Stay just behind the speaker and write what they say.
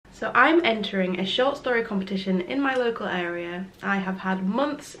So I'm entering a short story competition in my local area. I have had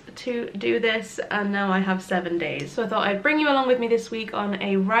months to do this and now I have 7 days. So I thought I'd bring you along with me this week on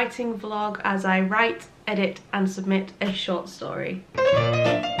a writing vlog as I write, edit and submit a short story.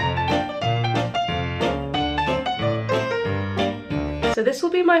 So this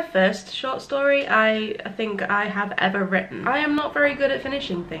will be my first short story I think I have ever written. I am not very good at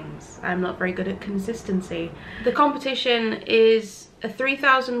finishing things. I'm not very good at consistency. The competition is a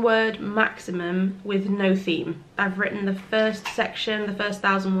 3,000 word maximum with no theme. I've written the first section, the first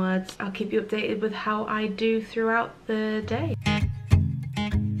 1,000 words. I'll keep you updated with how I do throughout the day.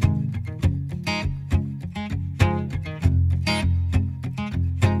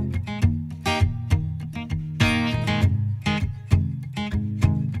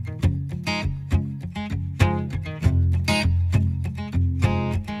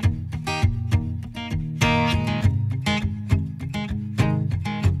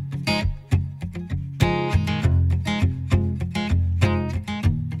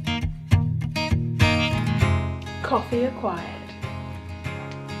 Coffee acquired.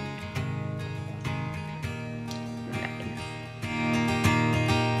 Nice.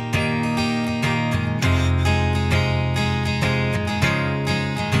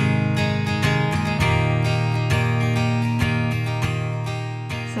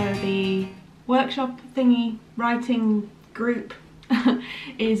 So the workshop thingy writing group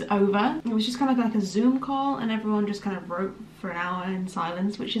is over. It was just kind of like a Zoom call and everyone just kind of wrote for an hour in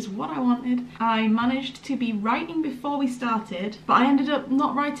silence, which is what I wanted. I managed to be writing before we started, but I ended up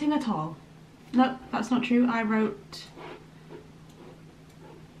not writing at all. No, that's not true. I wrote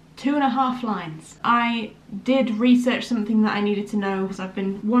 2.5 lines. I did research something that I needed to know because I've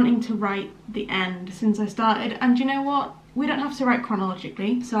been wanting to write the end since I started, and you know what? We don't have to write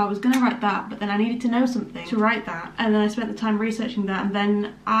chronologically, so I was going to write that, but then I needed to know something to write that, and then I spent the time researching that, and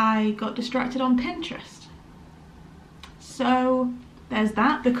then I got distracted on Pinterest. So there's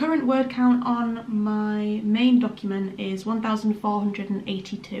that. The current word count on my main document is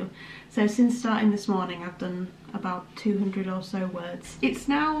 1,482. So since starting this morning, I've done about 200 or so words. It's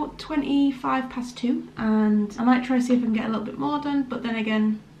now 2:25 and I might try to see if I can get a little bit more done, but then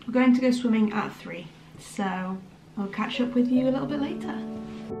again, we're going to go swimming at 3. So I'll catch up with you a little bit later.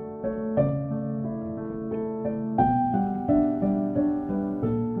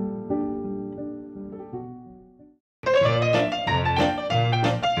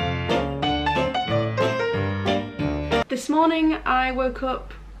 This morning I woke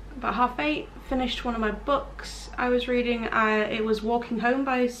up about 8:30, finished one of my books I was reading. It was Walking Home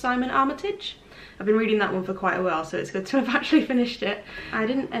by Simon Armitage. I've been reading that one for quite a while, so it's good to have actually finished it. I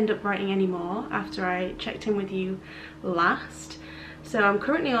didn't end up writing any more after I checked in with you last. So I'm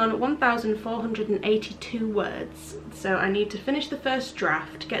currently on 1,482 words. So I need to finish the first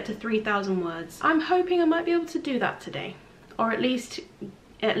draft, get to 3,000 words. I'm hoping I might be able to do that today, or at least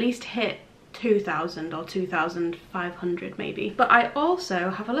hit 2,000 or 2,500 maybe. But I also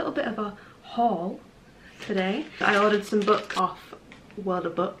have a little bit of a haul today. I ordered some books off World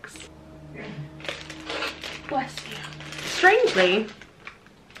of Books. Bless you. Strangely,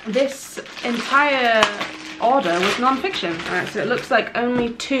 this entire order was non-fiction. So it looks like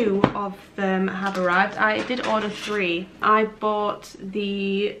only 2 of them have arrived. I did order 3. I bought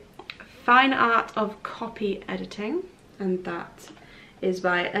the Fine Art of Copy Editing, and that is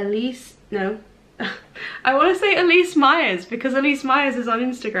by Elise, no, I want to say Elise Myers because Elise Myers is on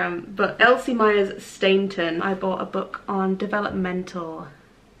Instagram, but Elsie Myers Stainton. I bought a book on developmental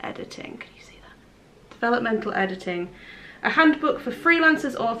editing. Can you see that? Developmental editing. A handbook for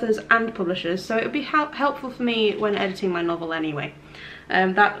freelancers, authors and publishers, so it would be helpful for me when editing my novel anyway.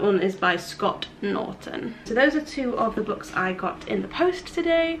 That one is by Scott Norton. So those are 2 of the books I got in the post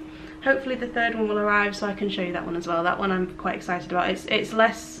today. Hopefully the 3rd one will arrive so I can show you that one as well. That one I'm quite excited about. It's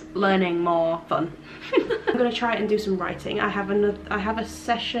less learning, more fun. I'm gonna try and do some writing. I have a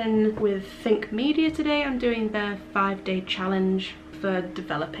session with Think Media today. I'm doing their 5-day challenge for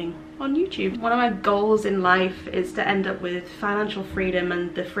developing on YouTube. One of my goals in life is to end up with financial freedom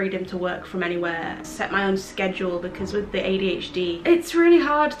and the freedom to work from anywhere, set my own schedule, because with the ADHD it's really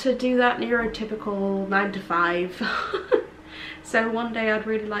hard to do that neurotypical 9 to 5. So one day I'd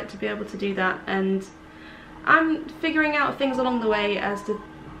really like to be able to do that, and I'm figuring out things along the way as to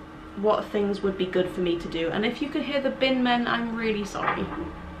what things would be good for me to do. And if you could hear the bin men, I'm really sorry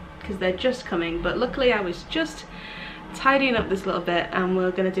because they're just coming, but luckily I was just tidying up this little bit and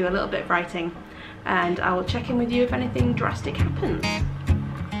we're going to do a little bit of writing, and I will check in with you if anything drastic happens.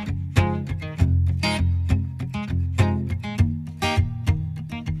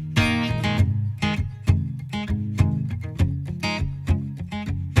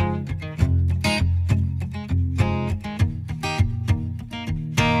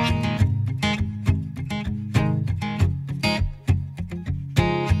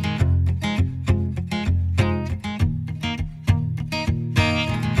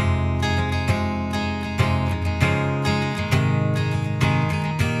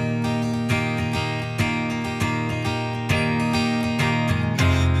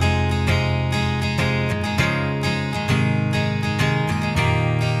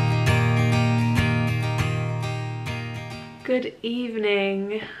 Good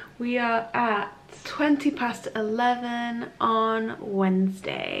evening. We are at 11:20 on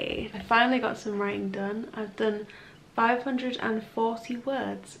Wednesday. I finally got some writing done. I've done 540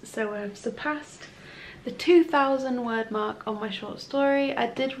 words, so I've surpassed the 2,000 word mark on my short story. I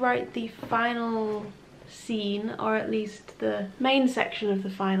did write the final scene, or at least the main section of the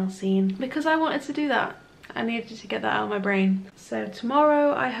final scene, because I wanted to do that. I needed to get that out of my brain. So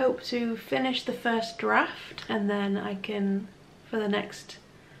tomorrow I hope to finish the first draft, and then I can, for the next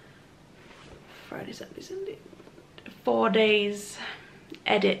Friday, Saturday, Sunday, 4 days,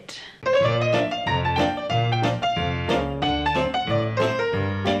 edit.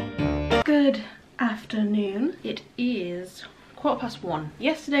 Good afternoon. It is 1:15.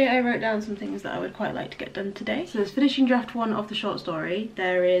 Yesterday I wrote down some things that I would quite like to get done today. So there's finishing draft 1 of the short story,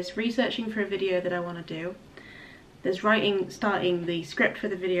 there is researching for a video that I want to do, there's starting the script for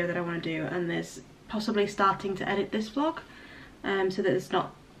the video that I want to do, and there's possibly starting to edit this vlog, so that it's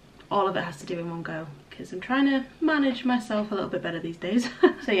not all of it has to do in one go, because I'm trying to manage myself a little bit better these days.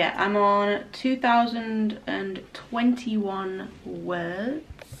 So yeah, I'm on 2,021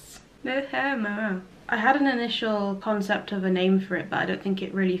 words. No homo. I had an initial concept of a name for it, but I don't think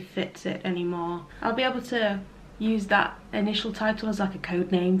it really fits it anymore. I'll be able to use that initial title as like a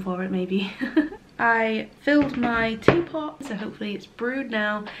code name for it maybe. I filled my teapot, so hopefully it's brewed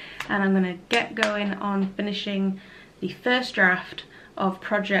now, and I'm gonna get going on finishing the first draft of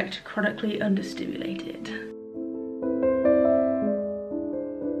Project Chronically Understimulated.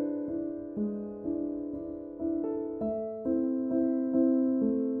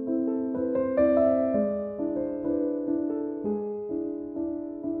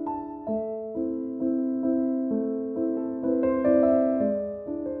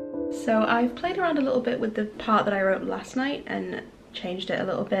 So I've played around a little bit with the part that I wrote last night and changed it a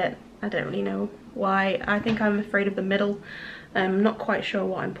little bit. I don't really know why. I think I'm afraid of the middle. I'm not quite sure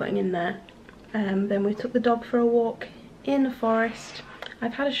what I'm putting in there. Then we took the dog for a walk in the forest.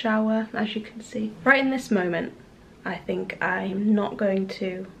 I've had a shower, as you can see. Right in this moment, I think I'm not going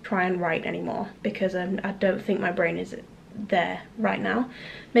to try and write anymore, because I don't think my brain is there right now.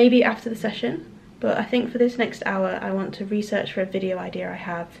 Maybe after the session, but I think for this next hour I want to research for a video idea I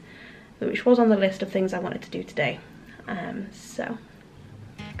have, which was on the list of things I wanted to do today. So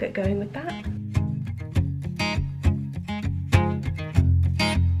get going with that.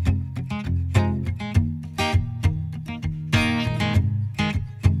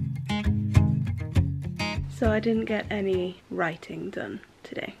 So I didn't get any writing done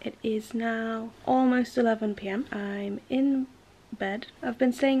today. It is now almost 11 PM. I'm in bed. I've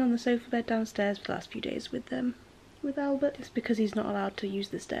been staying on the sofa bed downstairs for the last few days with Albert. It's because he's not allowed to use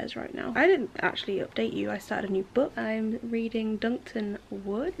the stairs right now. I didn't actually update you. I started a new book. I'm reading Duncton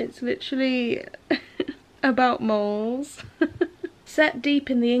Wood. It's literally about moles. Set deep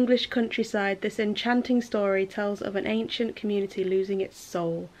in the English countryside, this enchanting story tells of an ancient community losing its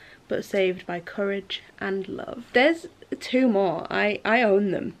soul, but saved by courage and love. There's 2 more. I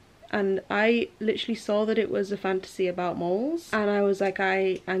own them. And I literally saw that it was a fantasy about moles, and I was like,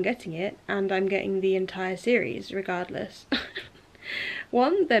 I'm getting it, and I'm getting the entire series regardless.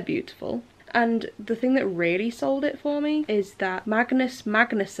 One, they're beautiful, and the thing that really sold it for me is that Magnus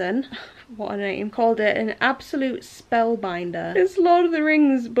Magnusson, what a name, called it an absolute spellbinder. It's Lord of the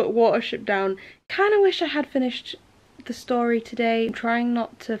Rings but Watership Down. Kinda wish I had finished the story today. I'm trying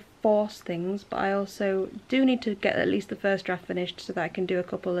not to force things, but I also do need to get at least the first draft finished so that I can do a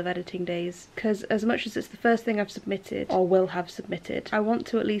couple of editing days, because as much as it's the first thing I've submitted or will have submitted, I want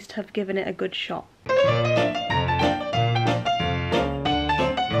to at least have given it a good shot.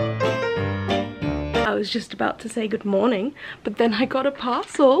 I was just about to say good morning, but then I got a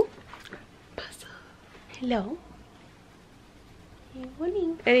parcel. Hello. Good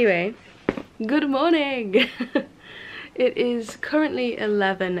morning. Anyway, good morning. It is currently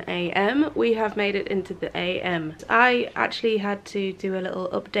 11 AM. We have made it into the AM. I actually had to do a little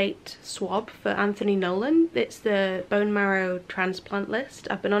update swab for Anthony Nolan. It's the bone marrow transplant list.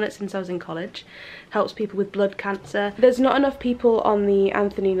 I've been on it since I was in college. Helps people with blood cancer. There's not enough people on the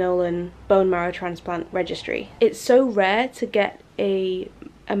Anthony Nolan bone marrow transplant registry. It's so rare to get a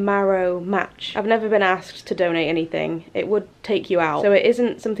marrow match. I've never been asked to donate anything. It would take you out. So it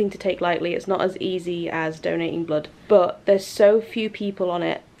isn't something to take lightly. It's not as easy as donating blood. But there's so few people on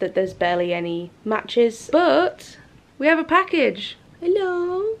it that there's barely any matches. But we have a package.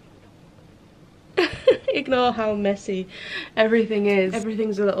 Hello. Ignore how messy everything is.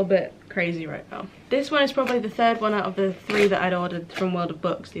 Everything's a little bit crazy right now. This one is probably the 3rd one out of the 3 that I'd ordered from World of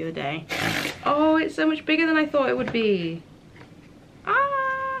Books the other day. Oh, it's so much bigger than I thought it would be. Ah!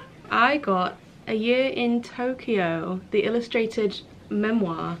 I got A Year in Tokyo, the illustrated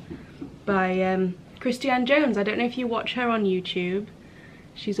memoir by Christiane Jones. I don't know if you watch her on YouTube.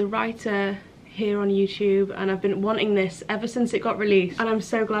 She's a writer here on YouTube, and I've been wanting this ever since it got released, and I'm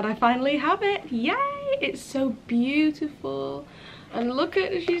so glad I finally have it. Yay! It's so beautiful. And look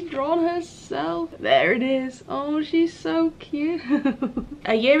at, she's drawn herself. There it is. Oh, she's so cute.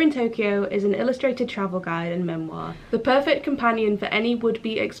 A Year in Tokyo is an illustrated travel guide and memoir. The perfect companion for any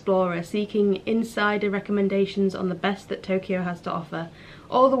would-be explorer seeking insider recommendations on the best that Tokyo has to offer,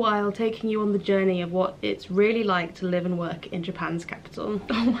 all the while taking you on the journey of what it's really like to live and work in Japan's capital.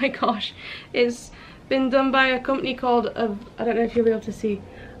 Oh my gosh. It's been done by a company called, I don't know if you'll be able to see,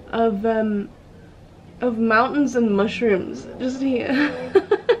 of Mountains and Mushrooms, just here.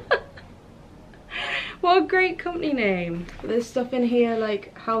 What a great company name. There's stuff in here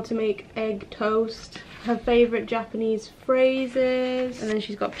like how to make egg toast, her favourite Japanese phrases, and then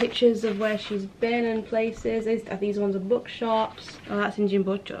she's got pictures of where she's been and places. These ones are bookshops. Oh, that's in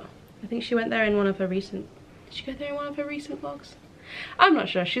Jimbocho. I think she went there in one of her recent... Did she go there in one of her recent vlogs? I'm not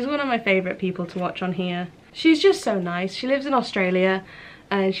sure. She's one of my favourite people to watch on here. She's just so nice. She lives in Australia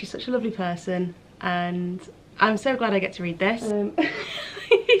and she's such a lovely person. And I'm so glad I get to read this.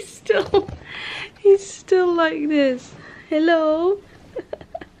 He's still like this. Hello.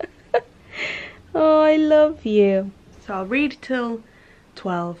 Oh, I love you. So I'll read till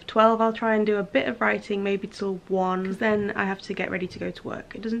 12. 12 I'll try and do a bit of writing, maybe till 1, because then I have to get ready to go to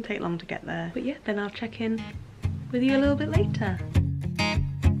work. It doesn't take long to get there. But yeah, then I'll check in with you a little bit later.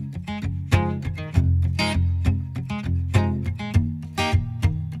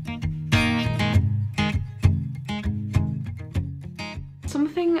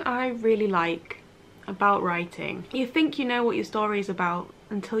 Something I really like about writing, you think you know what your story is about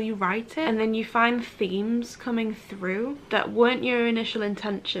until you write it, and then you find themes coming through that weren't your initial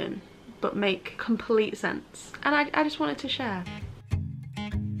intention but make complete sense, and I just wanted to share.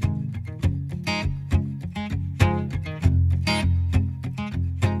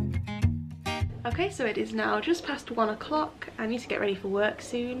 Okay, so it is now just past 1 o'clock. I need to get ready for work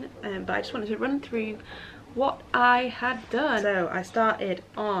soon, but I just wanted to run through what I had done. So I started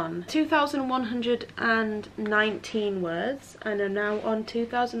on 2,119 words and I'm now on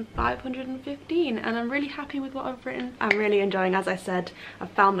 2,515, and I'm really happy with what I've written. I'm really enjoying, as I said,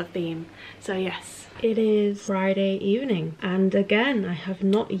 I've found the theme. So yes, it is Friday evening and again I have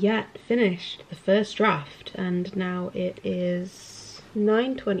not yet finished the first draft, and now it is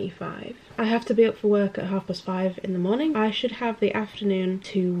 9:25. I have to be up for work at 5:30 in the morning. I should have the afternoon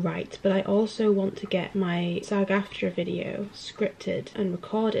to write, but I also want to get my SAG-AFTRA video scripted and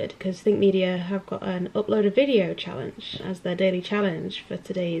recorded, because Think Media have got an upload a video challenge as their daily challenge for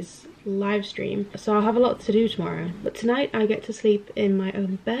today's live stream. So I'll have a lot to do tomorrow. But tonight I get to sleep in my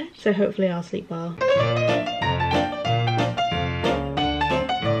own bed, so hopefully I'll sleep well.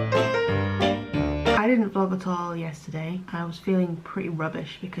 I didn't vlog at all yesterday. I was feeling pretty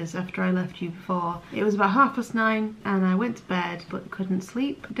rubbish because after I left you before, it was about 9:30 and I went to bed but couldn't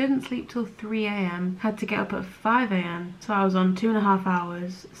sleep. Didn't sleep till 3 AM. Had to get up at 5 AM. So I was on 2.5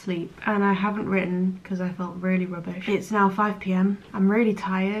 hours sleep, and I haven't written because I felt really rubbish. It's now 5 PM. I'm really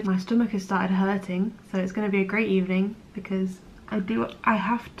tired. My stomach has started hurting, so it's going to be a great evening because I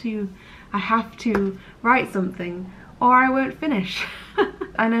have to write something or I won't finish.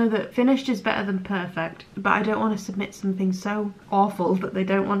 I know that finished is better than perfect, but I don't want to submit something so awful that they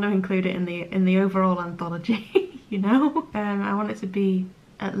don't want to include it in the overall anthology, you know? I want it to be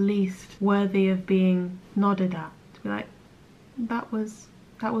at least worthy of being nodded at, to be like, that was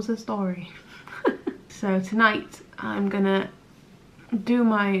a story. So tonight I'm gonna do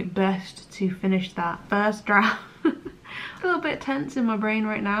my best to finish that first draft. A little bit tense in my brain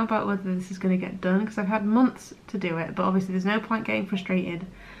right now about whether this is going to get done because I've had months to do it, but obviously there's no point getting frustrated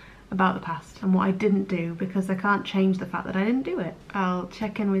about the past and what I didn't do because I can't change the fact that I didn't do it. I'll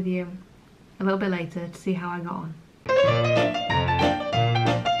check in with you a little bit later to see how I got on.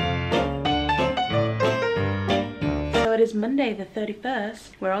 So it is Monday the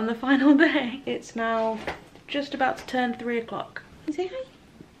 31st. We're on the final day. It's now just about to turn 3 o'clock. Can you say hi?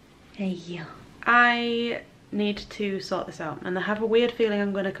 Hey. I need to sort this out, and I have a weird feeling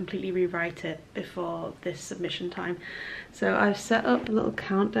I'm going to completely rewrite it before this submission time. So I've set up a little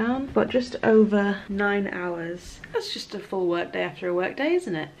countdown, but just over 9 hours. That's just a full work day after a work day,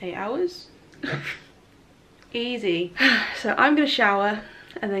 isn't it? 8 hours? Easy. So I'm going to shower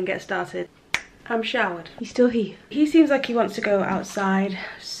and then get started. I'm showered. He's still here. He seems like he wants to go outside,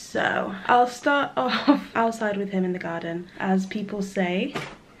 so I'll start off outside with him in the garden. As people say,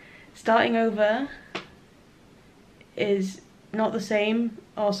 starting over is not the same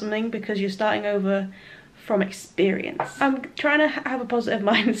or something, because you're starting over from experience. I'm trying to have a positive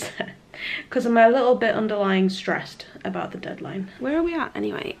mindset because I'm a little bit underlying stressed about the deadline. Where are we at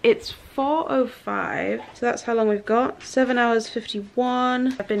anyway? It's 4:05, so that's how long we've got. 7 hours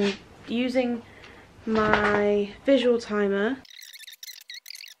 51. I've been using my visual timer.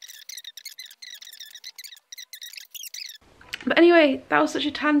 But anyway, that was such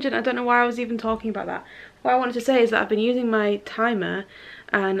a tangent. I don't know why I was even talking about that. What I wanted to say is that I've been using my timer,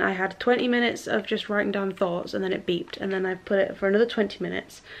 and I had 20 minutes of just writing down thoughts, and then it beeped, and then I put it for another 20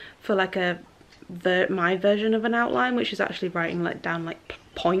 minutes for like my version of an outline, which is actually writing like down like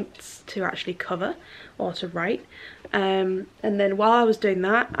points to actually cover or to write. And then while I was doing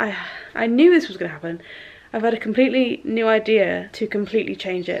that, I knew this was going to happen. I've had a completely new idea to completely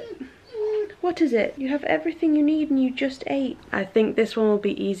change it. What is it? You have everything you need and you just ate. I think this one will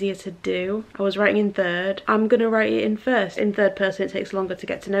be easier to do. I was writing in third. I'm gonna write it in first. In third person, it takes longer to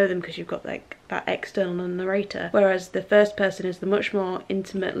get to know them because you've got like that external narrator. Whereas the first person is the much more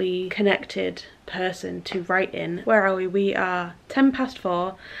intimately connected person to write in. Where are we? We are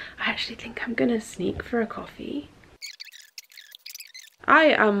 4:10. I actually think I'm gonna sneak for a coffee. I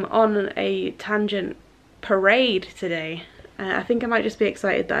am on a tangent parade today. I think I might just be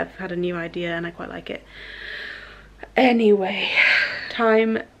excited that I've had a new idea and I quite like it. Anyway,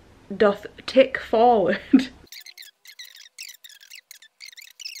 time doth tick forward.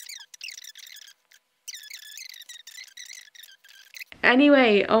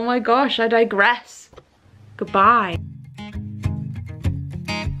 Anyway, oh my gosh, I digress. Goodbye.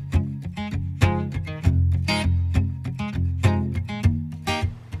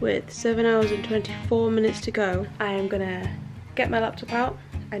 With 7 hours and 24 minutes to go, I am gonna get my laptop out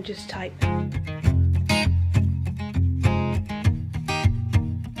and just type.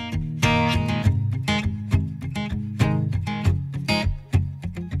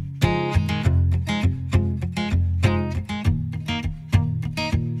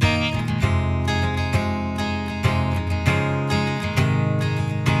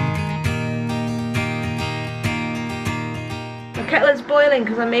 Kettle's boiling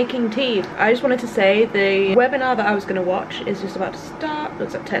because I'm making tea. I just wanted to say the webinar that I was going to watch is just about to start.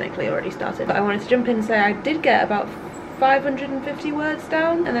 Looks like technically already started, but I wanted to jump in and say I did get about 550 words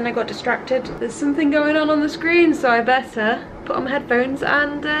down and then I got distracted. There's something going on the screen, so I better put on my headphones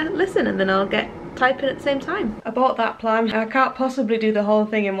and listen, and then I'll get typing at the same time. I bought that plan. I can't possibly do the whole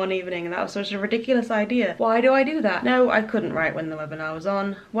thing in one evening, and that was such a ridiculous idea. Why do I do that? No, I couldn't write when the webinar was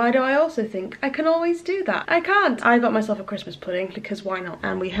on. Why do I also think I can always do that? I can't. I got myself a Christmas pudding because why not?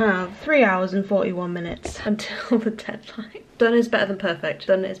 And we have 3 hours and 41 minutes until the deadline. Done is better than perfect.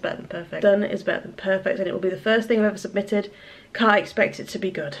 Done is better than perfect. Done is better than perfect, and it will be the first thing I've ever submitted. Can't expect it to be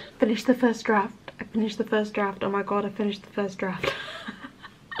good. Finished the first draft. I finished the first draft. Oh my god, I finished the first draft.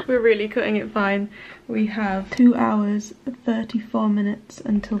 We're really cutting it fine. We have 2 hours 34 minutes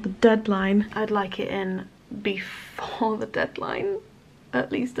until the deadline. I'd like it in before the deadline, at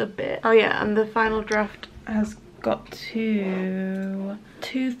least a bit. Oh yeah, and the final draft has got to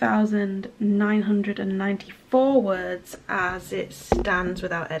 2,994 words as it stands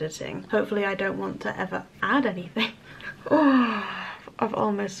without editing. Hopefully I don't want to ever add anything. Oh, I've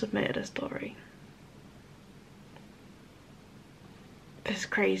almost submitted a story. This is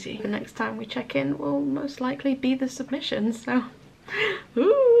crazy. The next time we check in will most likely be the submission, so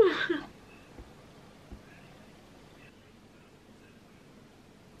ooh.